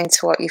and listening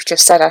to what you've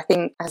just said, I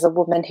think as a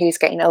woman who's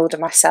getting older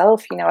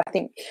myself, I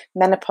think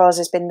menopause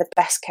has been the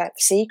best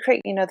kept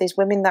secret. There's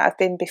women that have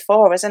been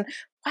before us, and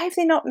why have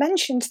they not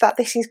mentioned that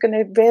this is going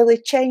to really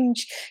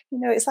change?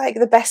 It's like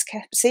the best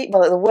kept secret,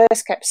 well, the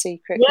worst kept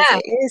secret, because Yeah.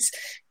 it is.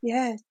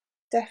 Yeah,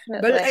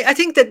 definitely. But I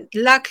think that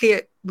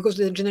luckily, because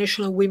the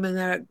generation of women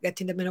are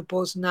getting the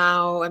menopause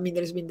now, I mean,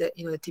 there's been the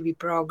the TV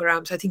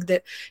programs. I think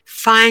that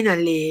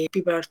finally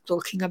people are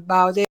talking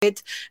about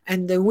it,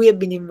 and we have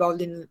been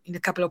involved in a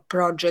couple of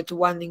projects.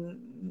 One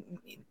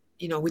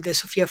with the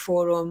Sophia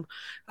Forum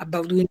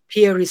about doing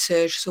peer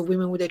research, so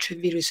women with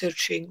HIV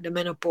researching the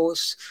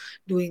menopause,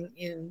 doing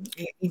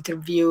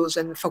interviews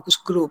and focus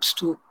groups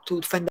to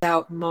find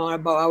out more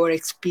about our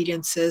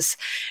experiences.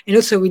 And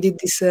also we did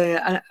this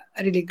a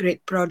really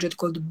great project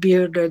called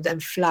Bearded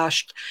and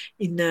Flushed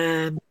in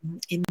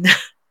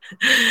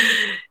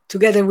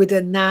together with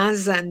the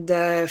NAS and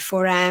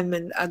 4M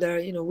and other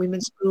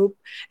women's group,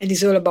 and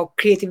it's all about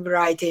creative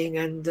writing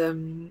and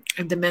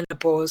the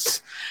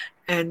menopause.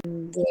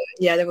 And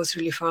yeah, that was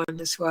really fun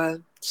as well.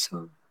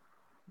 So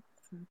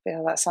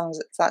yeah, that sounds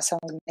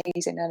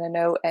amazing. And I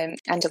know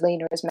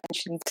Angelina has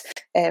mentioned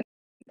that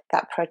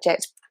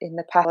project in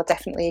the past. I'll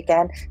definitely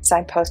again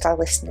signpost our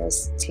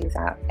listeners to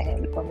that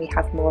when we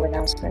have more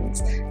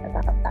announcements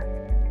about that.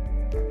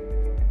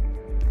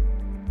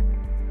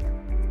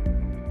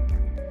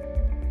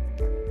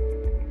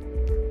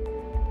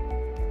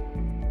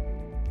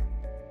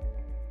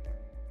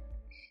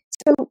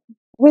 So,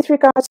 with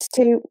regards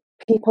to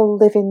people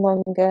living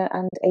longer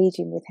and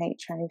aging with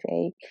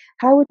HIV,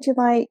 how would you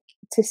like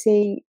to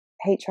see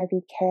HIV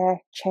care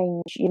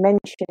change? You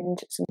mentioned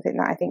something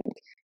that I think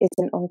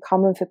isn't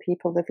uncommon for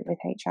people living with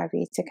HIV,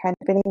 to kind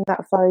of fill in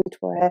that void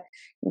where,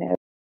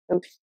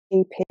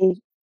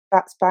 GP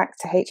bats back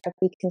to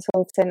HIV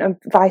consultant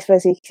and vice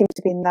versa. You seem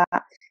to be in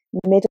that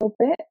middle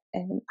bit.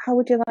 How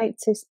would you like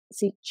to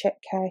see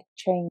care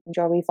change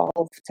or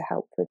evolve to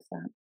help with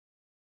that?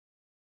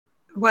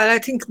 Well, I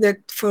think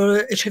that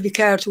for HIV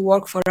care to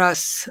work for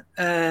us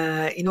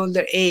in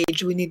older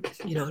age, we need,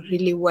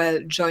 really well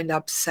joined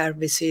up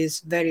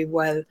services, very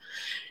well,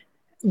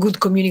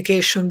 good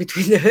communication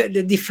between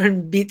the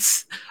different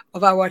bits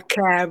of our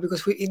care,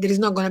 because there is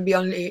not going to be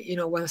only,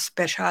 one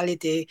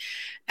specialty.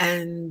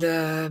 And,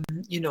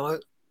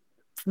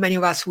 many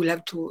of us will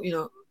have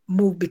to,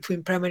 move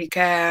between primary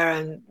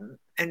care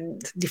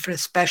and different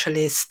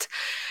specialists.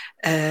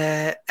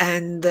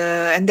 And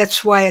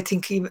that's why I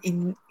think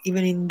even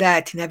in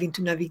that, in having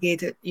to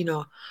navigate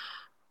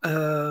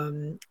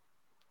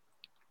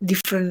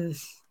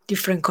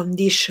different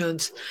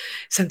conditions,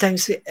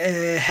 sometimes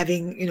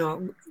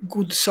having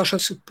good social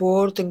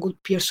support and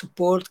good peer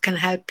support can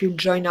help you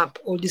join up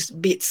all these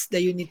bits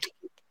that you need to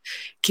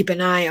keep an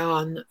eye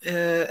on.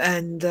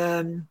 And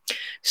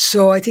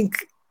so I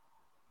think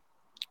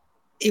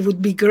it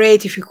would be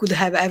great if you could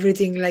have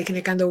everything like in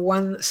a kind of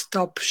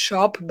one-stop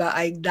shop, but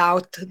I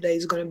doubt that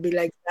it's going to be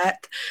like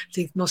that. I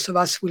think most of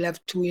us will have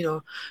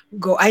to,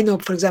 go. I know,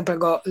 for example, I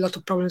got a lot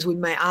of problems with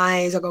my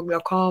eyes. I got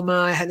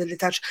glaucoma. I had a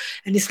detach,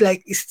 and it's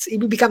like it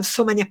will become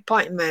so many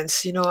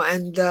appointments,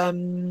 and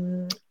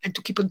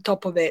to keep on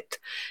top of it,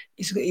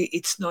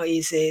 it's not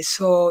easy.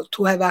 So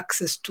to have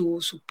access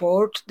to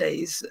support,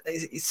 it's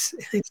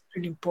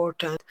really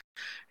important.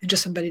 And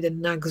just somebody that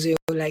nags you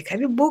like,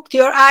 have you booked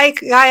your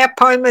eye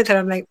appointment? And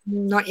I'm like,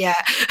 not yet.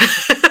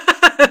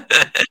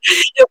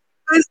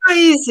 It's not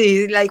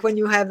easy. Like when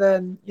you have,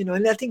 and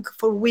I think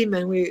for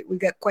women, we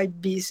get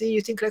quite busy.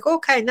 You think like,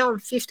 okay, now I'm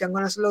 50, I'm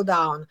going to slow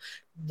down.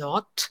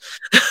 Not.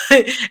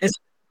 And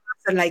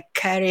so like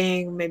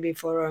caring maybe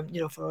for,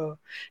 for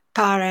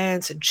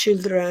parents and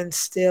children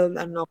still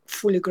are not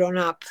fully grown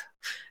up.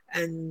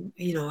 And,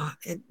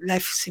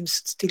 life seems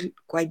still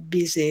quite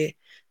busy.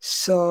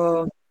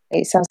 So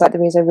it sounds like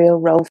there is a real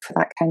role for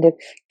that kind of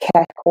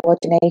care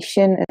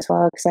coordination as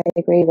well, because I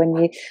agree, when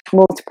you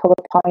multiple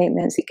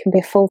appointments, it can be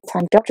a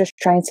full-time job just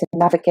trying to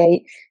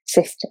navigate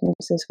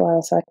systems as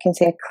well. So I can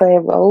see a clear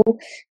role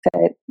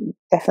for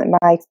definitely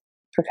my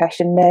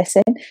profession,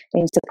 nursing,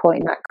 in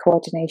supporting that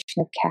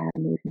coordination of care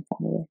moving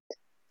forward.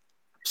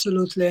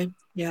 absolutely,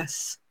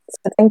 yes.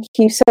 So thank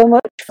you so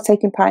much for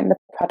taking part in the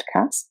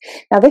podcast.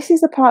 Now, this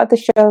is the part of the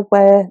show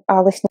where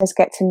our listeners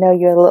get to know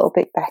you a little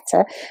bit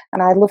better.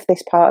 And I love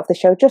this part of the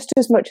show just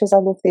as much as I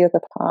love the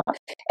other part.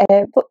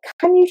 But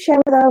can you share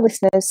with our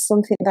listeners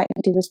something that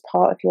you do as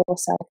part of your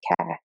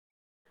self-care?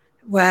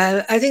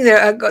 Well, I think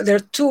there are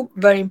two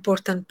very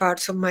important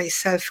parts of my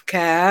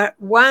self-care.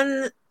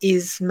 One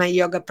is my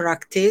yoga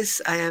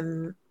practice. I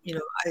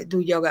do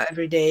yoga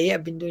every day.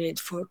 I've been doing it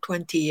for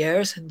 20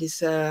 years, and this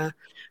the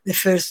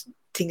first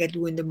thing I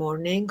do in the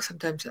morning.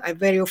 Sometimes I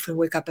very often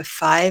wake up at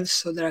 5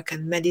 so that I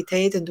can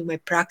meditate and do my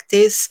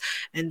practice.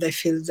 And I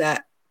feel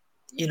that,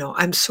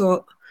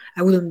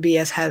 I wouldn't be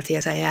as healthy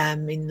as I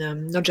am in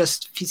not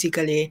just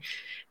physically,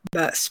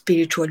 but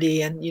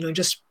spiritually, and,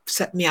 just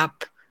set me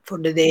up for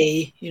the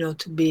day,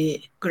 to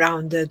be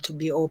grounded, to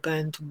be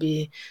open, to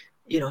be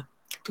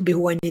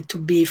who I need to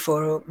be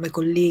for my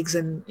colleagues.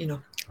 And,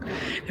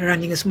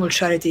 running a small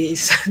charity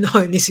is not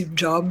an easy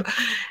job.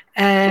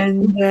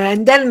 And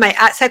then my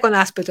second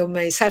aspect of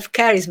my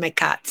self-care is my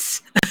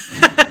cats.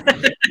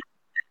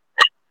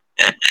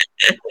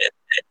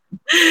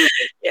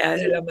 Yeah,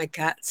 I love my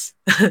cats.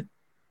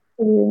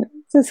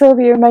 So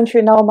Sylvia, you're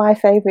mentioning all my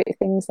favourite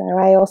things there.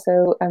 I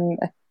also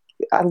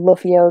I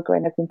love yoga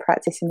and I've been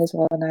practicing as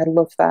well, and I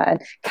love that.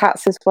 And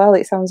cats as well.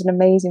 It sounds an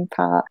amazing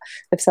part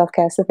of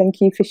self-care. So thank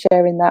you for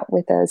sharing that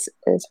with us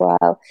as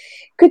well.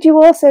 Could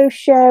you also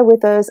share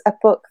with us a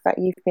book that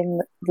you've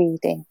been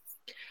reading?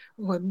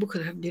 What book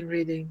I have been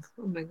reading?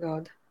 Oh my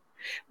God.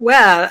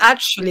 Well,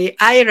 actually,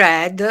 I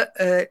read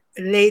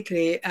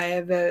lately, I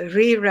have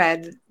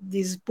reread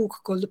this book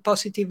called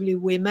Positively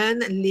Women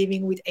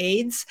Living with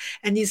AIDS,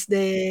 and it's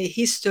the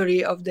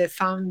history of the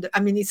founder.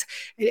 I mean, it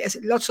has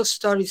lots of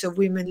stories of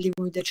women living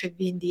with HIV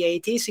in the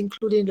 80s,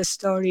 including the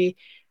story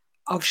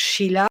of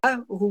Sheila,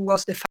 who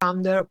was the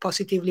founder of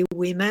Positively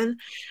Women.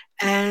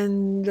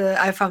 And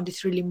I found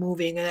it really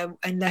moving.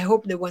 And I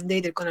hope that one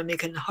day they're going to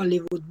make a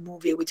Hollywood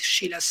movie with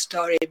Sheila's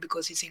story,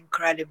 because it's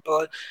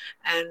incredible.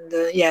 And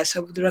yes, I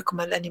would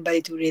recommend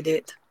anybody to read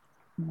it.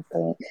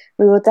 Brilliant.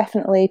 We will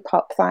definitely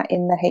pop that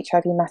in the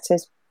HIV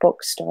Matters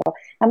bookstore.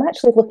 I'm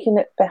actually looking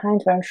at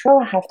behind me. I'm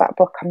sure I have that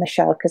book on the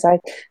shelf, because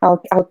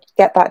I'll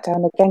get that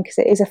down again, because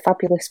it is a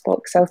fabulous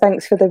book. So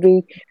thanks for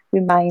the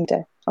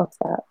reminder of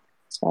that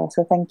as well.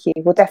 So thank you.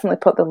 We'll definitely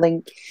put the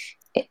link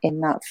in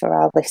that for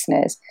our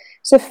listeners.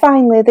 So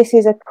finally, this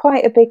is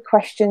quite a big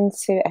question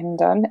to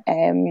end on,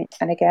 and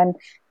again,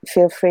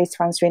 feel free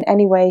to answer in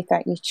any way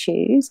that you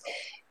choose.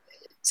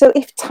 So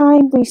if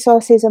time,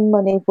 resources and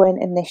money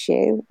weren't an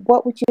issue,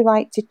 what would you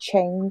like to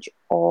change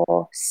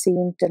or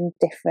see done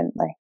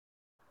differently?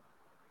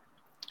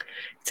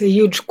 It's a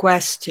huge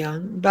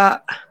question,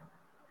 but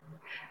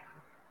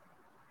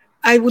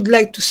I would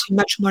like to see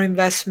much more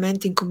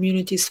investment in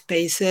community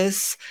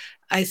spaces.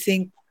 I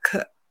think,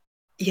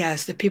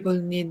 yes, the people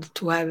need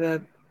to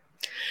have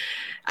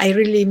I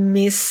really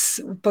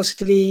miss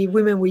Positively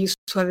Women. We used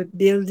to have a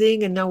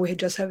building, and now we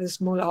just have a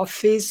small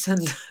office,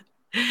 and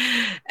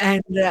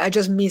I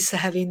just miss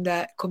having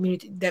that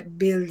community, that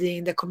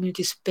building, the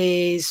community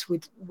space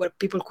where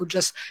people could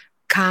just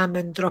come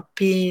and drop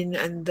in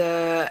and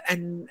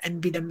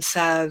be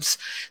themselves.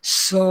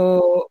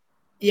 So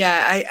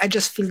yeah, I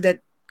just feel that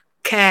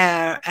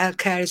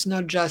healthcare is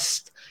not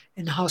just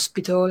in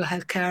hospital.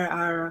 Healthcare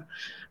are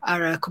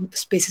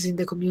spaces in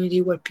the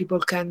community where people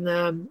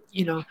can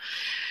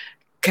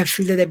can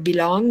feel that they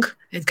belong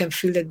and can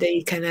feel that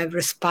they can have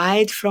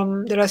respite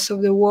from the rest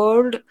of the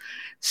world.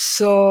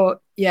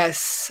 So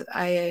yes,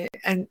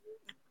 and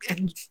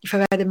if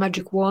I had a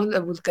magic wand, I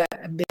would get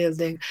a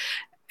building.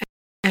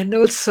 And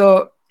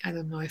also, I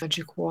don't know if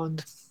magic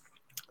wand.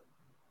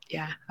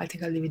 Yeah, I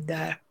think I'll leave it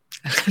there.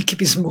 I'll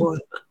keep it small.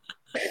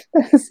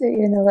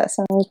 That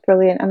sounds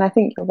brilliant. And I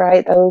think you're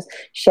right, those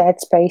shared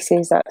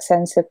spaces, that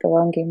sense of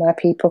belonging where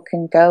people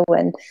can go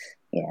and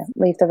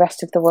leave the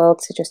rest of the world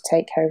to just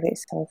take care of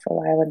itself for a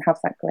while and have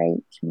that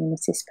great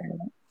community spirit.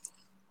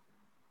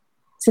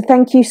 So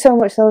thank you so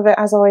much, Silvia.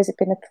 As always, it's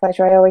been a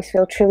pleasure. I always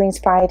feel truly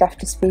inspired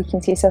after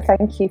speaking to you. So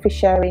thank you for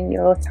sharing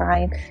your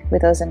time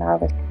with us and our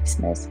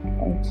listeners.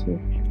 Thank you.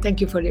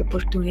 Thank you for the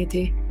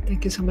opportunity.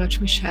 Thank you so much,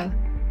 Michelle.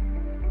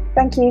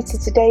 Thank you to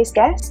today's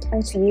guest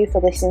and to you for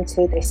listening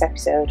to this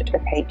episode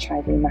of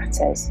HIV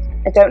Matters.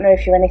 I don't know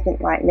if you're anything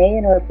like me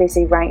and are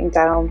busy writing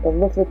down the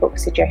lovely book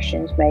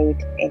suggestions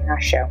made in our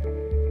show.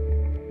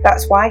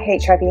 That's why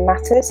HIV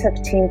Matters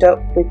have teamed up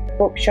with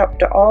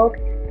bookshop.org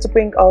to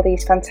bring all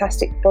these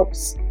fantastic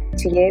books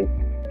to you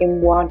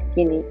in one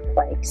unique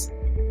place.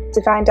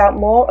 To find out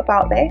more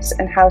about this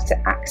and how to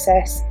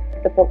access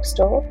the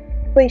bookstore,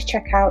 please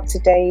check out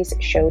today's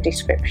show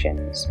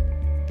descriptions.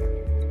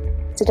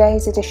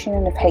 Today's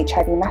edition of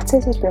HIV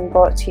Matters has been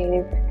brought to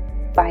you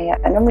via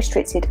an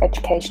unrestricted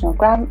educational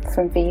grant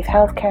from ViiV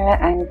Healthcare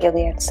and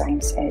Gilead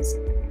Sciences.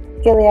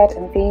 Gilead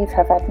and ViiV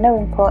have had no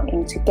input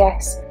into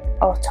guests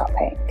or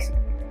topics.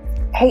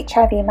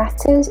 HIV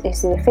Matters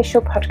is the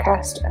official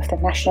podcast of the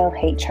National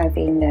HIV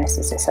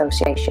Nurses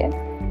Association.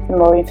 For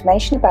more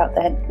information about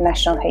the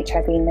National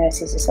HIV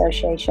Nurses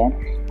Association,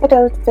 head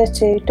over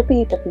to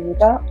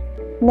www.nhn.org.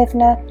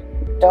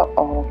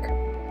 nivna.org.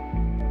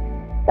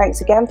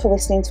 Thanks again for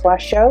listening to our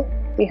show.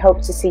 We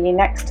hope to see you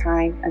next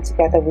time, and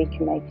together we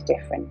can make a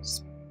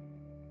difference.